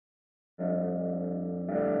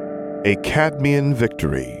A Cadmean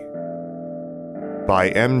Victory by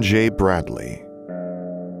M.J. Bradley.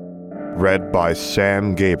 Read by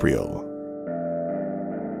Sam Gabriel.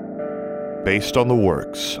 Based on the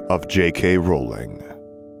works of J.K. Rowling.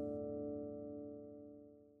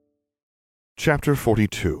 Chapter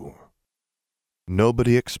 42.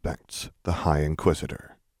 Nobody Expects the High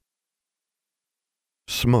Inquisitor.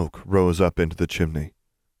 Smoke rose up into the chimney,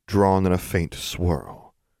 drawn in a faint swirl.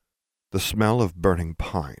 The smell of burning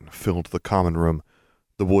pine filled the common room.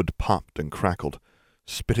 The wood popped and crackled,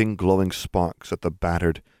 spitting glowing sparks at the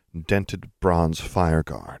battered, dented bronze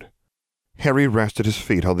fireguard. Harry rested his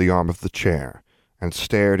feet on the arm of the chair and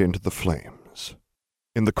stared into the flames.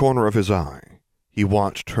 In the corner of his eye, he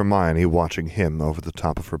watched Hermione watching him over the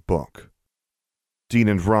top of her book. Dean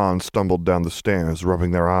and Ron stumbled down the stairs,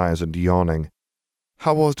 rubbing their eyes and yawning.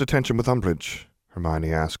 "How was detention with Umbridge?"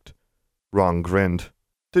 Hermione asked. Ron grinned.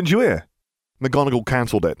 "Didn't you hear? McGonagall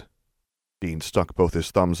cancelled it." Dean stuck both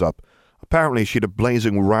his thumbs up. Apparently she'd a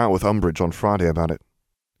blazing row with Umbridge on Friday about it.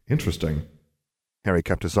 "Interesting." Harry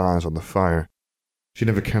kept his eyes on the fire. "She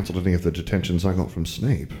never cancelled any of the detentions I got from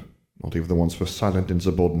Snape, not even the ones for silent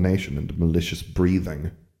insubordination and malicious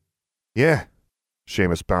breathing." "Yeah."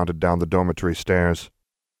 Seamus bounded down the dormitory stairs.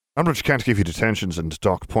 "Umbridge can't give you detentions and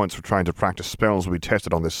dock points for trying to practice spells we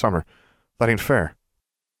tested on this summer. That ain't fair."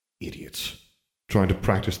 "Idiots. Trying to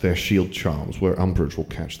practice their shield charms where Umbridge will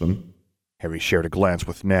catch them." Harry shared a glance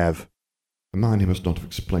with Nev. "Hermione must not have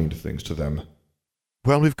explained things to them."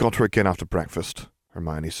 "Well, we've got her again after breakfast,"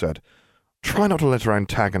 Hermione said. "Try not to let her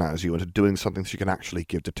antagonize you into doing something she can actually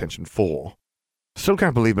give detention for." "Still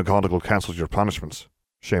can't believe McGonagall cancelled your punishments."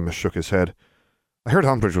 Seamus shook his head. "I heard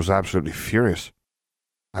Umbridge was absolutely furious.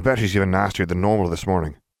 I bet she's even nastier than normal this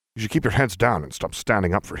morning. You should keep your heads down and stop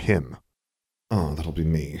standing up for him." "Oh, that'll be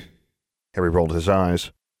me." Harry rolled his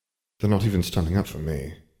eyes. "They're not even standing up for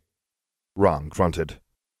me." Ron grunted.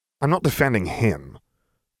 "I'm not defending him.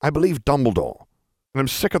 I believe Dumbledore, and I'm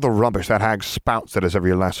sick of the rubbish that hag spouts at his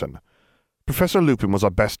every lesson. Professor Lupin was our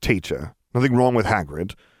best teacher, nothing wrong with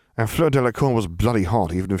Hagrid, and Fleur Delacour was bloody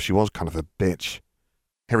hot even if she was kind of a bitch."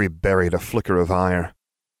 Harry buried a flicker of ire.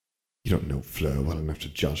 "You don't know Fleur well enough to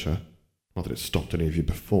judge her. Not that it stopped any of you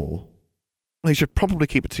before." "Well, you should probably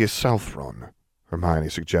keep it to yourself, Ron," Hermione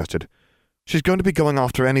suggested. "She's going to be going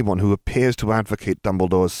after anyone who appears to advocate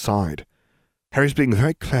Dumbledore's side. Harry's being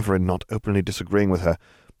very clever in not openly disagreeing with her,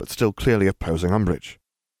 but still clearly opposing Umbridge."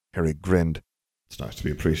 Harry grinned. "It's nice to be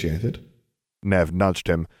appreciated." Nev nudged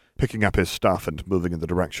him, picking up his stuff and moving in the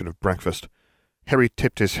direction of breakfast. Harry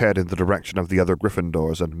tipped his head in the direction of the other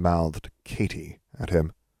Gryffindors and mouthed Katie at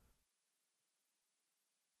him.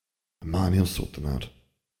 "Hermione'll sort them out.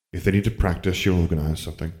 If they need to practice, she'll organize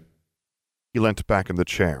something." He leant back in the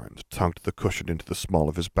chair and tugged the cushion into the small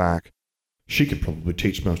of his back. "She could probably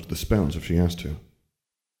teach most of the spells if she has to."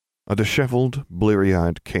 A disheveled,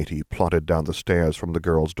 bleary-eyed Katie plodded down the stairs from the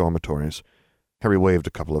girls' dormitories. Harry waved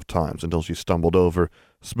a couple of times until she stumbled over,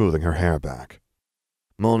 smoothing her hair back.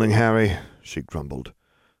 "Morning, Harry," she grumbled.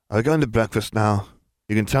 "Are we going to breakfast now?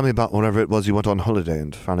 You can tell me about wherever it was you went on holiday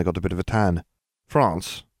and finally got a bit of a tan."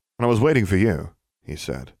 "France, and I was waiting for you," he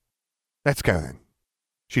said. "Let's go then."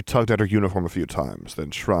 She tugged at her uniform a few times, then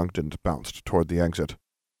shrugged and bounced toward the exit.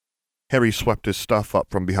 Harry swept his stuff up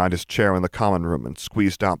from behind his chair in the common room and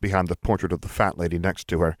squeezed out behind the portrait of the fat lady next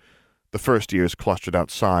to her. The first years clustered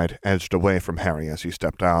outside, edged away from Harry as he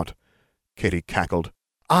stepped out. Katie cackled.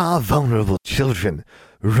 "Ah, vulnerable children,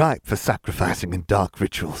 ripe for sacrificing in dark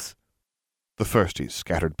rituals." The firsties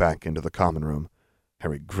scattered back into the common room.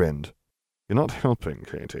 Harry grinned. "You're not helping,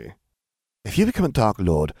 Katie." "If you become a Dark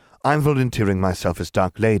Lord, I'm volunteering myself as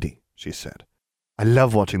Dark Lady," she said. "I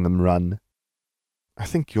love watching them run." "I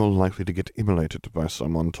think you're likely to get immolated by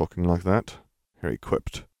someone talking like that," Harry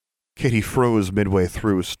quipped. Katie froze midway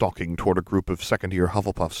through, stalking toward a group of second-year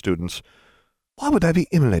Hufflepuff students. "Why would I be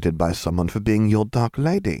immolated by someone for being your Dark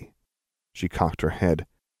Lady?" She cocked her head.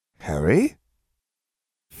 "Harry?"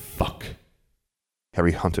 "Fuck."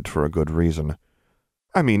 Harry hunted for a good reason.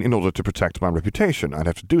 "I mean, in order to protect my reputation, I'd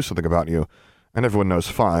have to do something about you, and everyone knows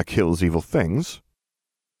fire kills evil things."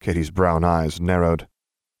 Katie's brown eyes narrowed.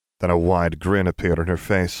 Then a wide grin appeared on her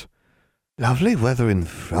face. "Lovely weather in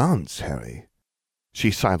France, Harry."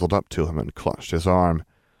 She sidled up to him and clutched his arm.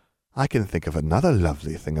 "I can think of another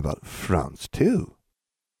lovely thing about France, too."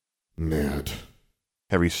 "Mad."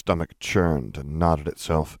 Harry's stomach churned and knotted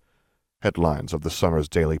itself. Headlines of the summer's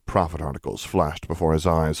Daily Prophet articles flashed before his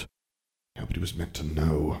eyes. Nobody was meant to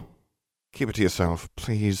know. "Keep it to yourself,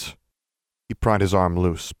 please." He pried his arm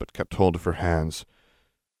loose, but kept hold of her hands.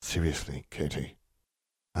 "Seriously, Katie."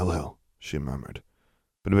 "I will," she murmured.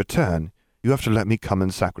 "But in return, You have to let me come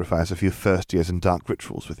and sacrifice a few first years in dark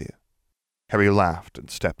rituals with you." Harry laughed and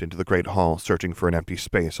stepped into the great hall, searching for an empty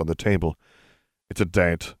space on the table. "It's a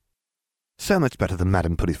date." "So much better than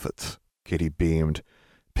Madame Puddifoot's," Katie beamed.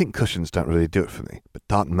 "Pink cushions don't really do it for me, but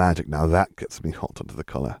dark magic, now that gets me hot under the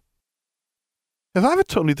collar." "Have I ever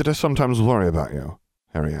told you that I sometimes worry about you?"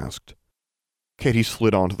 Harry asked. Katie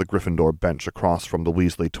slid onto the Gryffindor bench across from the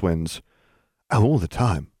Weasley twins. "Oh, all the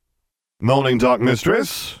time." "Morning, Dark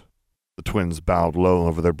Mistress." The twins bowed low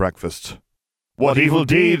over their breakfasts. "What evil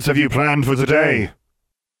deeds have you planned for today?"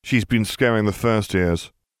 "She's been scaring the first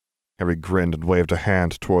years." Harry grinned and waved a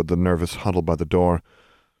hand toward the nervous huddle by the door.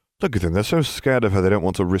 "Look at them, they're so scared of her they don't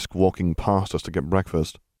want to risk walking past us to get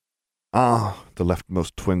breakfast." "Ah," the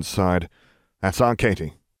leftmost twin sighed. "That's Aunt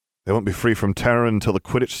Katie. They won't be free from terror until the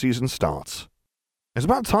Quidditch season starts." "It's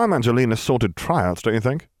about time Angelina sorted tryouts, don't you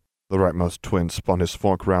think?" The rightmost twin spun his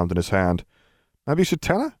fork round in his hand. "Maybe you should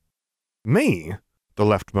tell her?" "Me?" The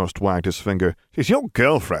leftmost wagged his finger. "She's your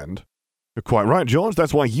girlfriend." "You're quite right, George.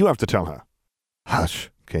 That's why you have to tell her."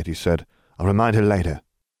 "Hush," Katie said. "I'll remind her later."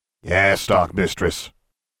 "Yes, Dark Mistress."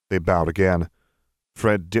 They bowed again.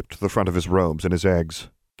 Fred dipped the front of his robes in his eggs.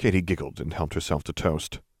 Katie giggled and helped herself to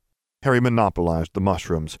toast. Harry monopolized the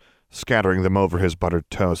mushrooms, scattering them over his buttered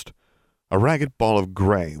toast. A ragged ball of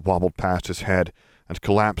gray wobbled past his head and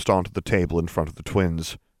collapsed onto the table in front of the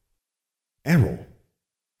twins. "Errol."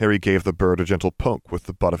 Harry gave the bird a gentle poke with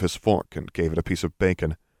the butt of his fork and gave it a piece of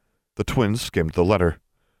bacon. The twins skimmed the letter.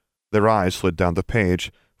 Their eyes slid down the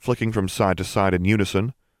page, flicking from side to side in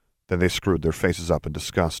unison. Then they screwed their faces up in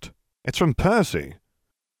disgust. "It's from Percy.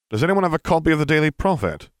 Does anyone have a copy of the Daily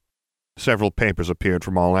Prophet?" Several papers appeared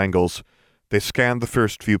from all angles. They scanned the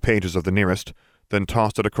first few pages of the nearest, then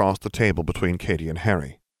tossed it across the table between Katie and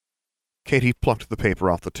Harry. Katie plucked the paper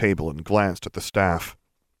off the table and glanced at the staff.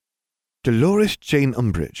 "Dolores Jane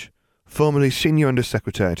Umbridge, formerly Senior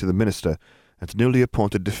Undersecretary to the Minister and newly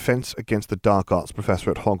appointed Defense Against the Dark Arts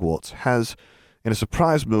Professor at Hogwarts, has, in a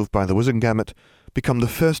surprise move by the Wizengamot, become the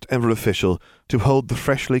first ever official to hold the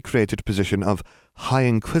freshly created position of High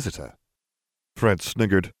Inquisitor." Fred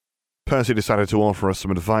sniggered. Percy decided to offer us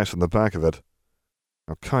some advice on the back of it.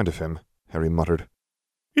 "How kind of him," Harry muttered.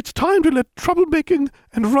 "It's time to let troublemaking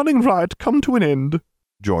and running riot come to an end."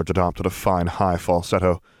 George adopted a fine high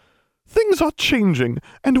falsetto. "Things are changing,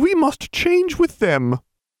 and we must change with them."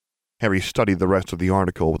 Harry studied the rest of the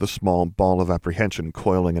article with a small ball of apprehension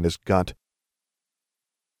coiling in his gut.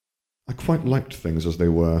 "I quite liked things as they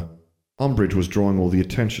were. Umbridge was drawing all the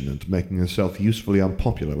attention and making herself usefully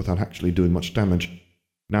unpopular without actually doing much damage.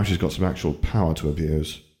 Now she's got some actual power to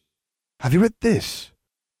abuse." "Have you read this?"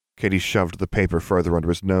 Katie shoved the paper further under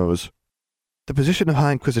his nose. "The position of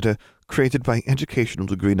High Inquisitor, created by Educational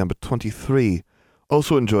Degree number 23,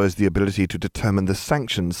 also enjoys the ability to determine the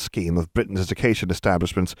sanctions scheme of Britain's education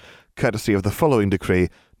establishments, courtesy of the following decree,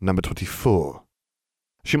 number 24.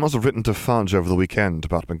 "She must have written to Fudge over the weekend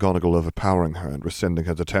about McGonagall overpowering her and rescinding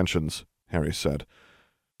her detentions," Harry said.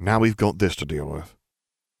 "Now we've got this to deal with."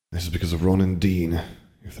 "This is because of Ron and Dean.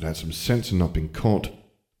 If they'd had some sense in not being caught,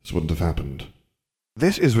 this wouldn't have happened."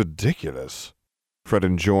 "This is ridiculous." Fred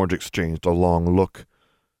and George exchanged a long look.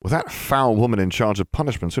 "With that foul woman in charge of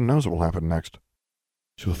punishments, who knows what will happen next?"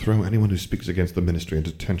 "She'll throw anyone who speaks against the Ministry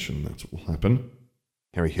into detention, that's what will happen."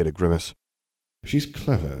 Harry hid a grimace. "If she's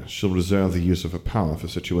clever, she'll reserve the use of her power for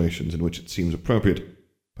situations in which it seems appropriate,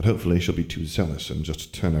 but hopefully she'll be too zealous and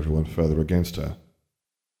just turn everyone further against her."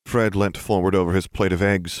 Fred leant forward over his plate of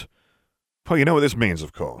eggs. "Well, you know what this means,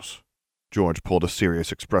 of course." George pulled a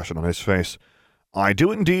serious expression on his face. "I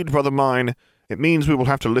do indeed, brother mine. It means we will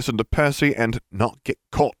have to listen to Percy and not get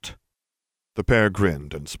caught." The pair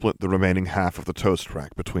grinned and split the remaining half of the toast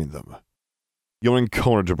rack between them. "You're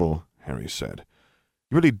incorrigible," Harry said.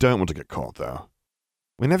 "You really don't want to get caught, though."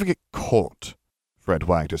 "We never get caught," Fred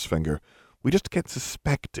wagged his finger. "We just get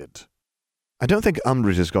suspected." "I don't think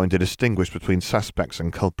Umbridge is going to distinguish between suspects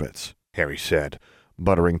and culprits," Harry said,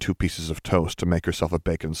 buttering 2 pieces of toast to make herself a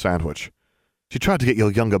bacon sandwich. "She tried to get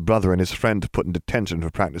your younger brother and his friend put in detention for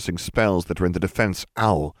practicing spells that are in the defense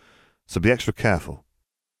owl, so be extra careful."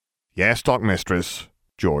 "Yes, Dark Mistress,"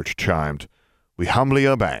 George chimed. "We humbly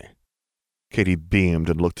obey." Katie beamed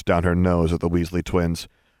and looked down her nose at the Weasley twins.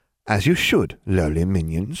 "As you should, lowly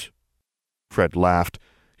minions." Fred laughed.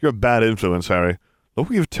 "You're a bad influence, Harry. Look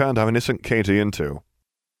what you've turned our innocent Katie into."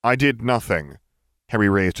 "I did nothing." Harry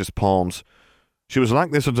raised his palms. "She was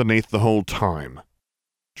like this underneath the whole time."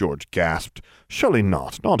 George gasped. "Surely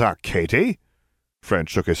not our Katie." Fred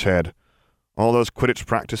shook his head. "All those Quidditch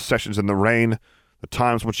practice sessions in the rain, the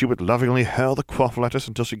times when she would lovingly hurl the quaffle at us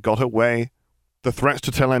until she got her way, the threats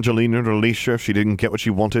to tell Angelina and Alicia if she didn't get what she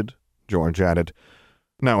wanted," George added.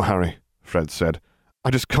 No, Harry, Fred said.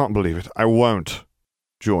 I just can't believe it. I won't.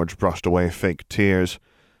 George brushed away fake tears.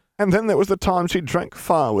 And then there was the time she drank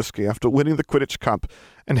fire whiskey after winning the Quidditch Cup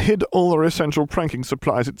and hid all her essential pranking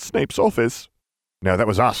supplies at Snape's office. No, that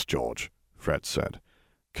was us, George, Fred said.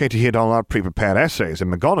 Katie hid all our pre-prepared essays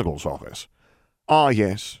in McGonagall's office. Ah,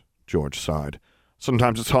 yes, George sighed.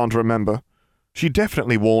 Sometimes it's hard to remember. She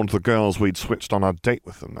definitely warned the girls we'd switched on our date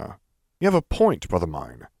with them, though. You have a point, brother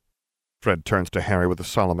mine. Fred turns to Harry with a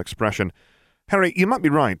solemn expression. Harry, you might be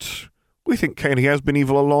right. We think Katie has been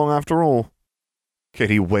evil along after all.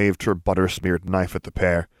 Katie waved her butter-smeared knife at the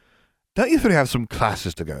pair. Don't you three have some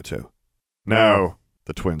classes to go to? No,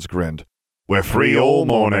 the twins grinned. We're free all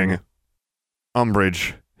morning.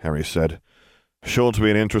 Umbridge, Harry said. Sure to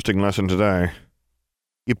be an interesting lesson today.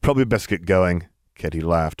 You'd probably best get going, Katie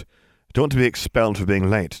laughed. Don't want to be expelled for being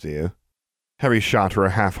late, do you? Harry shot her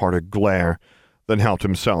a half-hearted glare, then helped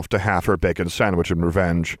himself to half her bacon sandwich in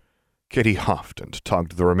revenge. Katie huffed and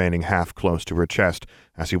tugged the remaining half close to her chest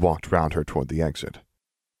as he walked round her toward the exit.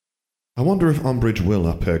 I wonder if Umbridge will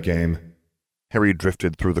up her game. Harry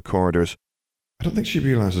drifted through the corridors. I don't think she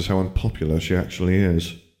realizes how unpopular she actually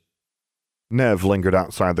is. Nev lingered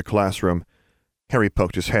outside the classroom. Harry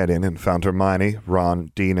poked his head in and found Hermione,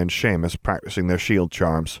 Ron, Dean, and Seamus practicing their shield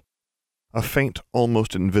charms. A faint,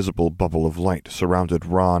 almost invisible bubble of light surrounded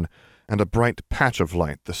Ron, and a bright patch of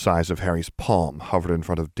light the size of Harry's palm hovered in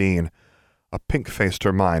front of Dean. A pink-faced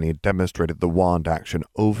Hermione demonstrated the wand action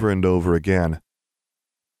over and over again.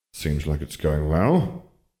 Seems like it's going well.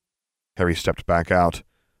 Harry stepped back out.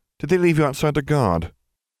 Did they leave you outside to guard?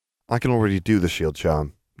 I can already do the shield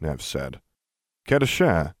charm, Nev said. Care to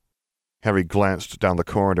share? Harry glanced down the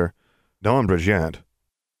corridor. No Umbridge yet.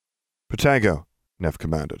 Protego, Nev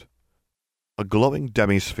commanded. A glowing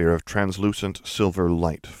demisphere of translucent silver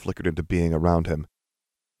light flickered into being around him.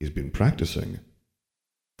 He's been practicing.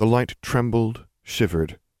 The light trembled,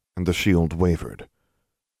 shivered, and the shield wavered.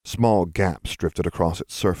 Small gaps drifted across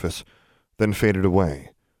its surface, then faded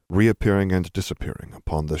away, reappearing and disappearing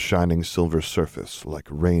upon the shining silver surface like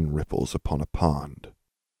rain ripples upon a pond.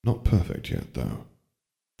 Not perfect yet, though.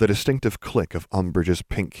 The distinctive click of Umbridge's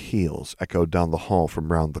pink heels echoed down the hall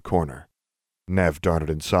from round the corner. Nev darted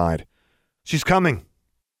inside. She's coming!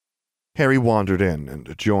 Harry wandered in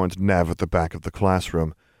and joined Nev at the back of the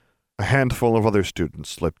classroom. A handful of other students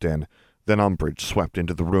slipped in, then Umbridge swept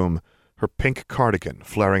into the room, her pink cardigan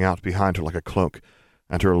flaring out behind her like a cloak,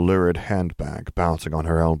 and her lurid handbag bouncing on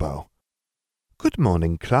her elbow. Good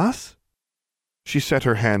morning, class. She set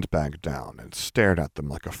her handbag down and stared at them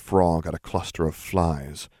like a frog at a cluster of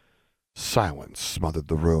flies. Silence smothered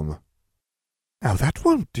the room. Now that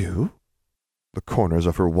won't do. The corners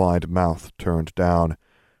of her wide mouth turned down.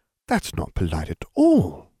 That's not polite at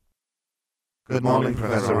all. Good morning,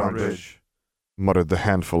 Professor Umbridge, muttered the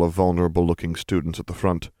handful of vulnerable-looking students at the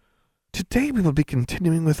front. Today we will be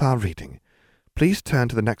continuing with our reading. Please turn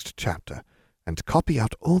to the next chapter and copy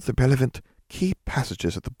out all the relevant key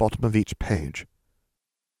passages at the bottom of each page.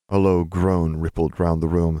 A low groan rippled round the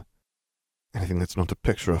room. Anything that's not a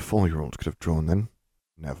picture a 4-year-old could have drawn, then,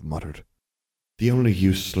 Nev muttered. The only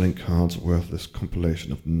use Slinkard's worthless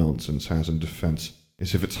compilation of nonsense has in defense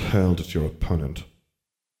is if it's hurled at your opponent.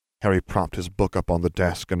 Harry propped his book up on the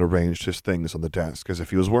desk and arranged his things on the desk as if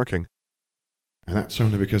he was working. And that's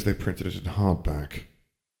only because they printed it in hardback.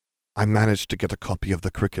 I managed to get a copy of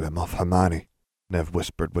the curriculum off Hermione, Nev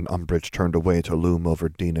whispered when Umbridge turned away to loom over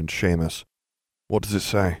Dean and Seamus. What does it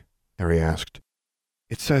say? Harry asked.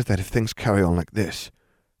 It says that if things carry on like this,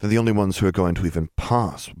 then the only ones who are going to even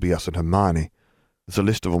pass will be us and Hermione. There's a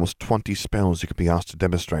list of almost 20 spells you could be asked to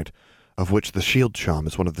demonstrate, of which the shield charm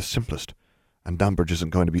is one of the simplest, and Umbridge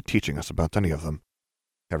isn't going to be teaching us about any of them.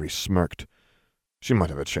 Harry smirked. She might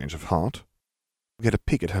have a change of heart. We had a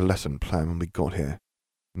peek at her lesson plan when we got here.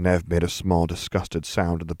 Nev made a small, disgusted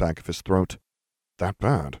sound in the back of his throat. That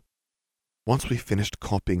bad? Once we finished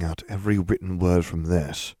copying out every written word from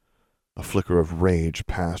this, a flicker of rage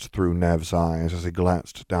passed through Nev's eyes as he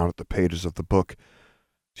glanced down at the pages of the book.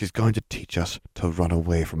 She's going to teach us to run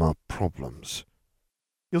away from our problems.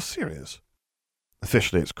 You're serious?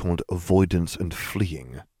 Officially, it's called avoidance and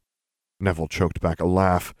fleeing. Neville choked back a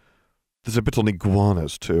laugh. There's a bit on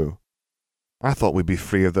iguanas, too. I thought we'd be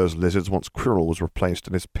free of those lizards once Quirrell was replaced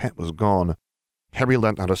and his pet was gone. Harry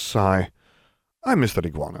let out a sigh. I miss that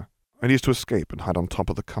iguana. I used to escape and hide on top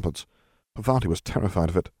of the cupboards. Pavati was terrified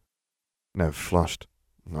of it. Nev flushed.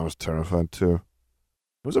 I was terrified, too.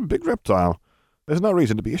 It was a big reptile. There's no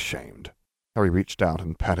reason to be ashamed. Harry reached out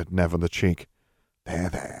and patted Nev on the cheek. There,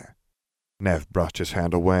 there. Nev brushed his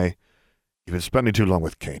hand away. You've been spending too long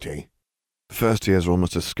with Katie. The first years are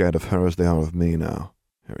almost as scared of her as they are of me now,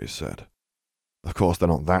 Harry said. Of course, they're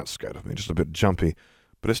not that scared of me, just a bit jumpy,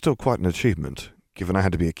 but it's still quite an achievement, given I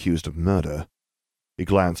had to be accused of murder. He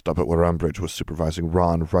glanced up at where Umbridge was supervising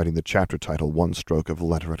Ron writing the chapter title one stroke of a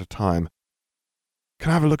letter at a time.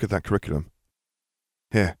 Can I have a look at that curriculum?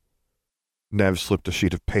 Here. Nev slipped a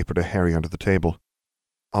sheet of paper to Harry under the table.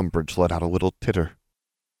 Umbridge let out a little titter.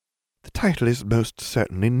 The title is most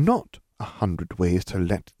certainly not 100 Ways to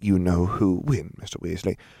Let You Know Who Win, Mr.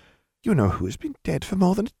 Weasley. You know who has been dead for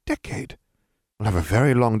more than a decade. We'll have a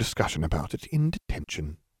very long discussion about it in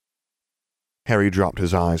detention. Harry dropped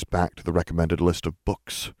his eyes back to the recommended list of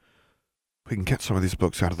books. We can get some of these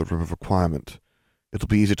books out of the room of requirement. It'll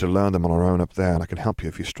be easy to learn them on our own up there, and I can help you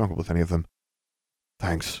if you struggle with any of them.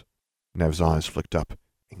 Thanks. Nev's eyes flicked up.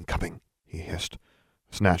 Incoming, he hissed,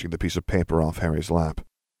 snatching the piece of paper off Harry's lap.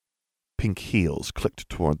 Pink heels clicked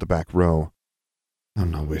toward the back row.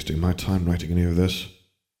 I'm not wasting my time writing any of this.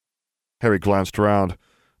 Harry glanced around,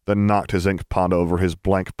 then knocked his ink pot over his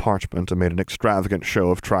blank parchment and made an extravagant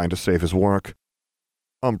show of trying to save his work.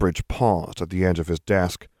 Umbridge paused at the edge of his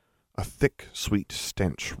desk. A thick, sweet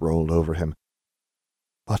stench rolled over him.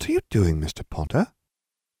 What are you doing, Mr. Potter?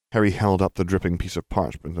 Harry held up the dripping piece of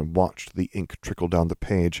parchment and watched the ink trickle down the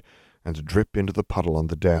page and drip into the puddle on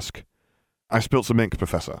the desk. I spilt some ink,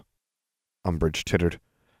 Professor. Umbridge tittered.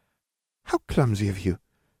 How clumsy of you.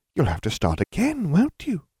 You'll have to start again, won't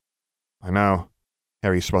you? I know.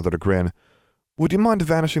 Harry smothered a grin. Would you mind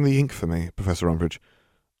vanishing the ink for me, Professor Umbridge?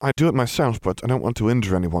 I do it myself, but I don't want to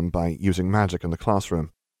injure anyone by using magic in the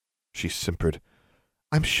classroom. She simpered.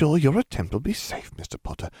 I'm sure your attempt will be safe, Mr.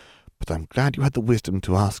 Potter, but I'm glad you had the wisdom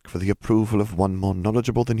to ask for the approval of one more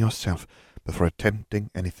knowledgeable than yourself before attempting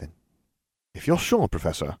anything. If you're sure,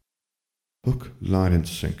 Professor. Hook, line, and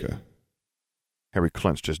sinker. Harry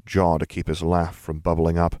clenched his jaw to keep his laugh from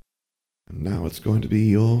bubbling up. And now it's going to be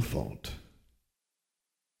your fault.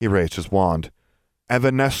 He raised his wand.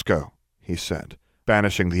 Evanesco, he said,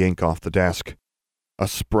 banishing the ink off the desk. A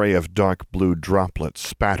spray of dark blue droplets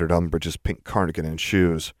spattered Umbridge's pink cardigan and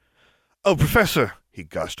shoes. Oh, Professor, he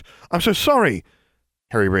gushed. I'm so sorry.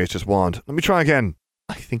 Harry raised his wand. Let me try again.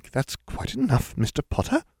 I think that's quite enough, Mr.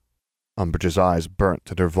 Potter. Umbridge's eyes burnt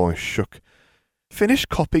and her voice shook. Finish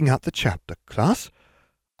copying out the chapter, class.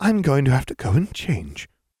 I'm going to have to go and change.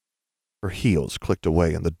 Her heels clicked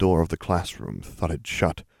away and the door of the classroom thudded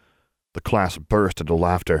shut. The class burst into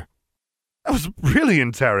laughter. That was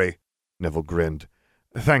brilliant, Harry, Neville grinned.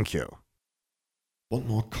 Thank you. One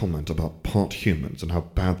more comment about part humans and how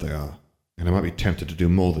bad they are, and I might be tempted to do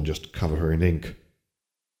more than just cover her in ink.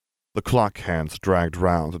 The clock hands dragged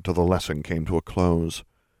round until the lesson came to a close.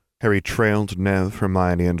 Harry trailed Nev,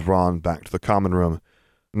 Hermione, and Ron back to the common room.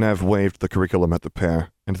 Nev waved the curriculum at the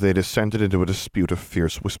pair, and they descended into a dispute of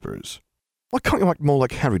fierce whispers. Why can't you act more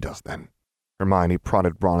like Harry does, then? Hermione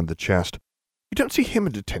prodded Ron in the chest. You don't see him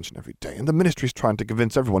in detention every day, and the Ministry's trying to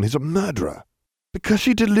convince everyone he's a murderer. Because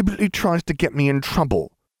she deliberately tries to get me in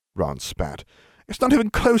trouble, Ron spat. It's not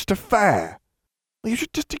even close to fair. Well, you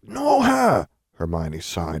should just ignore her, Hermione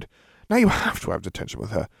sighed. Now you have to have detention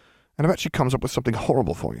with her, and I bet she comes up with something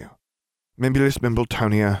horrible for you. Mimulus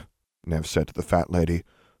Mimbletonia, Nev said to the fat lady,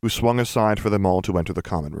 who swung aside for them all to enter the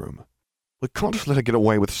common room. We can't just let her get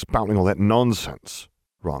away with spouting all that nonsense,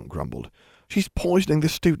 Ron grumbled. She's poisoning the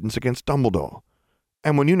students against Dumbledore.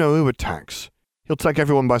 And when you know who attacks, he'll take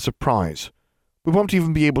everyone by surprise. We won't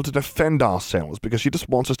even be able to defend ourselves because she just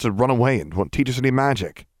wants us to run away and won't teach us any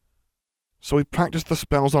magic. So we practiced the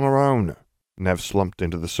spells on our own. Nev slumped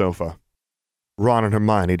into the sofa. Ron and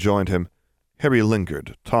Hermione joined him. Harry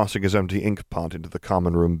lingered, tossing his empty ink pot into the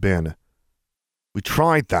common room bin. We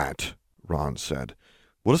tried that, Ron said.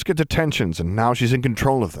 We'll just get detentions, and now she's in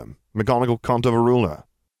control of them. McGonagall can't overrule her.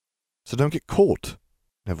 So don't get caught,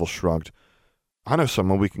 Neville shrugged. I know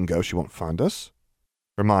somewhere we can go she won't find us.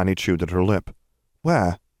 Hermione chewed at her lip.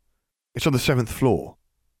 Where? It's on the 7th floor,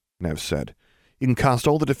 Nev said. You can cast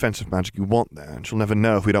all the defensive magic you want there, and she'll never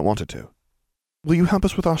know if we don't want her to. Will you help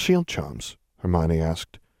us with our shield charms? Hermione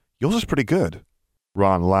asked. Yours is pretty good.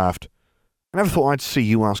 Ron laughed. I never thought I'd see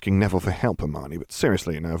you asking Neville for help, Hermione, but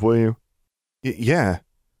seriously, Nev, will you? Yeah.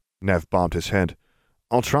 Nev bobbed his head.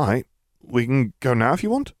 I'll try. We can go now if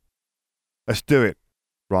you want. Let's do it.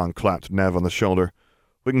 Ron clapped Nev on the shoulder.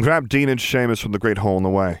 We can grab Dean and Seamus from the Great Hall on the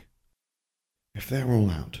way. If they're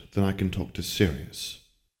all out, then I can talk to Sirius.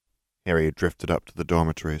 Harry drifted up to the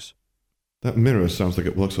dormitories. That mirror sounds like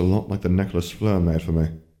it looks a lot like the necklace Fleur made for me.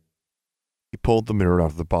 He pulled the mirror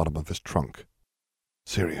out of the bottom of his trunk.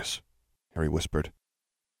 Sirius, Harry whispered.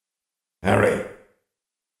 Harry!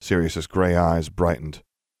 Sirius's grey eyes brightened.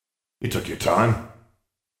 You took your time.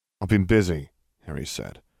 "I've been busy," Harry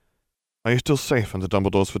said. "Are you still safe under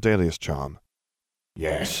Dumbledore's Fidelius charm?"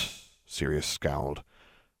 "Yes," Sirius scowled.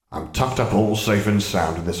 "I'm tucked up all safe and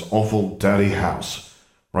sound in this awful, dirty house,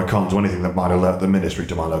 where I can't do anything that might alert the Ministry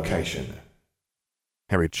to my location."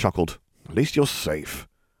 Harry chuckled. "At least you're safe.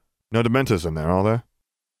 No Dementors in there, are there?"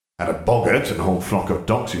 "Had a boggart and a whole flock of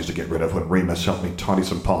doxies to get rid of when Remus helped me tidy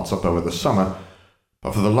some parts up over the summer,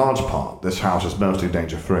 but for the large part, this house is mostly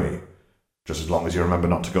danger-free. Just as long as you remember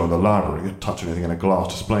not to go in the library or touch anything in a glass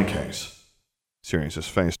display case." Sirius's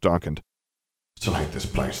face darkened. "Still hate this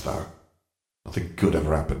place, though. Nothing good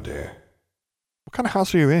ever happened here." "What kind of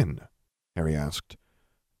house are you in?" Harry asked.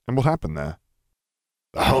 "And what happened there?"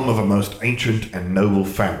 "The home of a most ancient and noble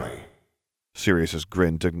family." Sirius's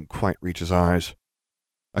grin didn't quite reach his eyes.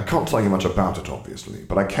 "I can't tell you much about it, obviously,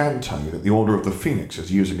 but I can tell you that the Order of the Phoenix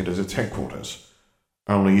is using it as its headquarters.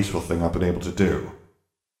 Only useful thing I've been able to do."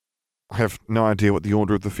 "I have no idea what the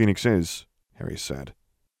Order of the Phoenix is," Harry said.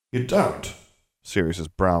 "You don't?" Sirius's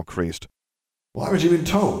brow creased. "Why haven't you been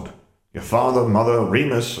told? Your father, mother,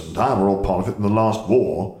 Remus, and I were all part of it in the last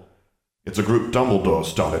war. It's a group Dumbledore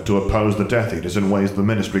started to oppose the Death Eaters in ways the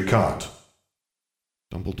Ministry can't."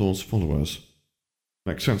 "Dumbledore's followers.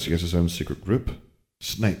 Makes sense he has his own secret group.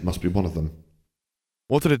 Snape must be one of them."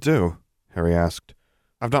 "What did it do?" Harry asked.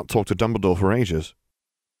 "I've not talked to Dumbledore for ages."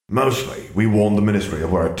 "Mostly, we warned the Ministry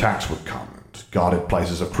of where attacks would come and guarded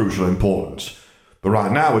places of crucial importance. But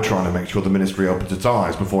right now we're trying to make sure the Ministry opens its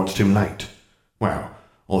eyes before it's too late. Well,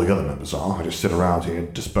 all the other members are. I just sit around here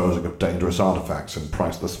disposing of dangerous artifacts and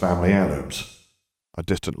priceless family heirlooms." A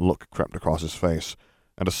distant look crept across his face,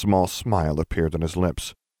 and a small smile appeared on his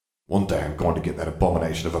lips. "One day I'm going to get that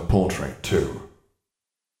abomination of a portrait, too."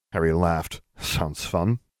 Harry laughed. "Sounds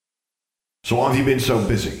fun." "So why have you been so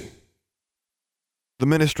busy?" "The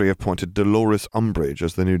Ministry appointed Dolores Umbridge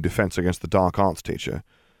as the new Defense Against the Dark Arts teacher.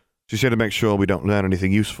 She's here to make sure we don't learn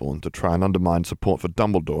anything useful and to try and undermine support for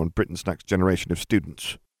Dumbledore and Britain's next generation of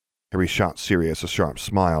students." Harry shot Sirius a sharp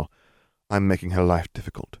smile. "I'm making her life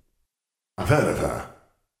difficult." "I've heard of her."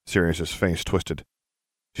 Sirius's face twisted.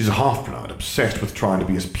 "She's a half-blood, obsessed with trying to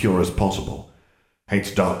be as pure as possible.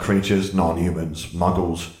 Hates dark creatures, non-humans,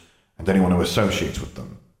 muggles, and anyone who associates with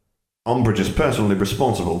them. Umbridge is personally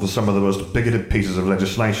responsible for some of the most bigoted pieces of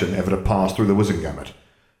legislation ever to pass through the Wizengamot,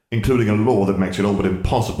 including a law that makes it all but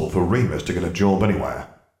impossible for Remus to get a job anywhere."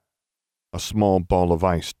 A small ball of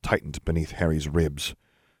ice tightened beneath Harry's ribs.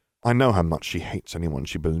 "I know how much she hates anyone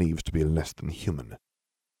she believes to be less than human."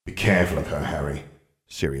 "Be careful of her, Harry,"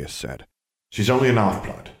 Sirius said. "She's only an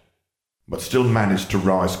half-blood, but still managed to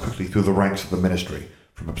rise quickly through the ranks of the Ministry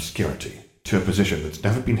from obscurity to a position that's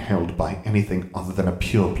never been held by anything other than a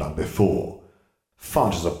pureblood before.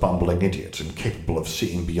 Fudge is a bumbling idiot and capable of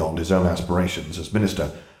seeing beyond his own aspirations as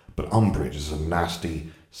minister, but Umbridge is a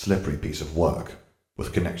nasty, slippery piece of work,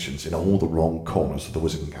 with connections in all the wrong corners of the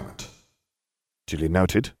Wizengamot." "Duly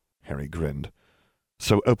noted," Harry grinned.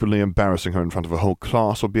 "So openly embarrassing her in front of a whole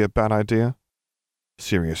class would be a bad idea?"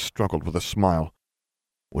 Sirius struggled with a smile.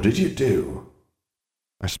 "What did you do?"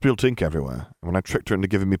 "I spilled ink everywhere, and when I tricked her into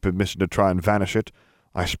giving me permission to try and vanish it,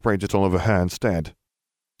 I sprayed it all over her instead."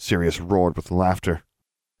 Sirius roared with laughter.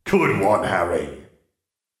 "Good one, Harry."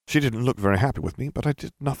 "She didn't look very happy with me, but I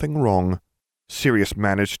did nothing wrong." Sirius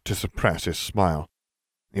managed to suppress his smile.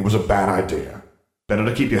 "It was a bad idea. Better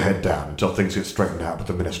to keep your head down until things get straightened out with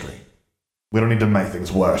the Ministry. We don't need to make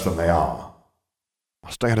things worse than they are."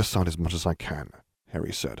 "I'll stay out of sight as much as I can,"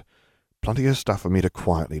 Harry said. "Plenty of stuff for me to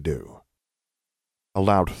quietly do." A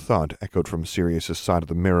loud thud echoed from Sirius's side of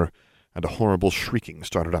the mirror, and a horrible shrieking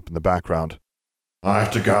started up in the background. "I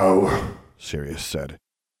have to go," Sirius said.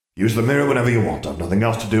 "Use the mirror whenever you want. I've nothing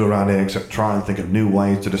else to do around here except try and think of new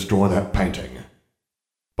ways to destroy that painting."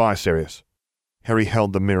 "Bye, Sirius." Harry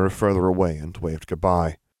held the mirror further away and waved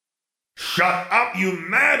goodbye. "Shut up, you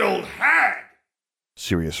mad old hag!"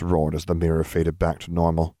 Sirius roared as the mirror faded back to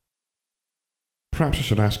normal. "Perhaps I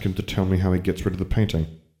should ask him to tell me how he gets rid of the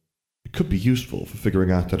painting. It could be useful for figuring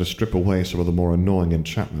out how to strip away some of the more annoying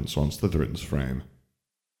enchantments on Slytherin's frame."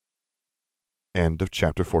 End of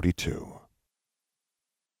Chapter 42.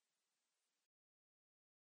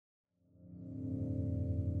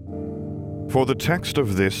 For the text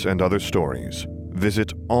of this and other stories,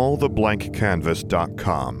 visit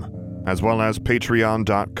alltheblankcanvas.com, as well as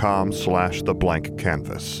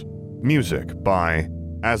patreon.com/theblankcanvas. Music by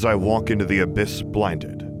As I Walk Into the Abyss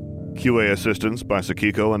Blinded. QA assistance by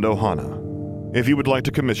Sakiko and Ohana. If you would like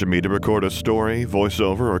to commission me to record a story,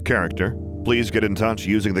 voiceover, or character, please get in touch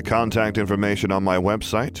using the contact information on my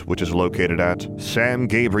website, which is located at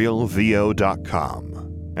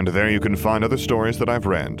samgabrielvo.com. and there you can find other stories that I've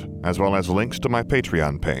read, as well as links to my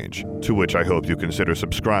Patreon page, to which I hope you consider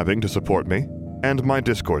subscribing to support me, and my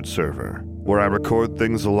Discord server, where I record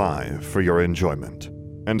things live for your enjoyment.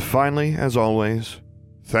 And finally, as always,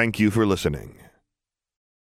 thank you for listening.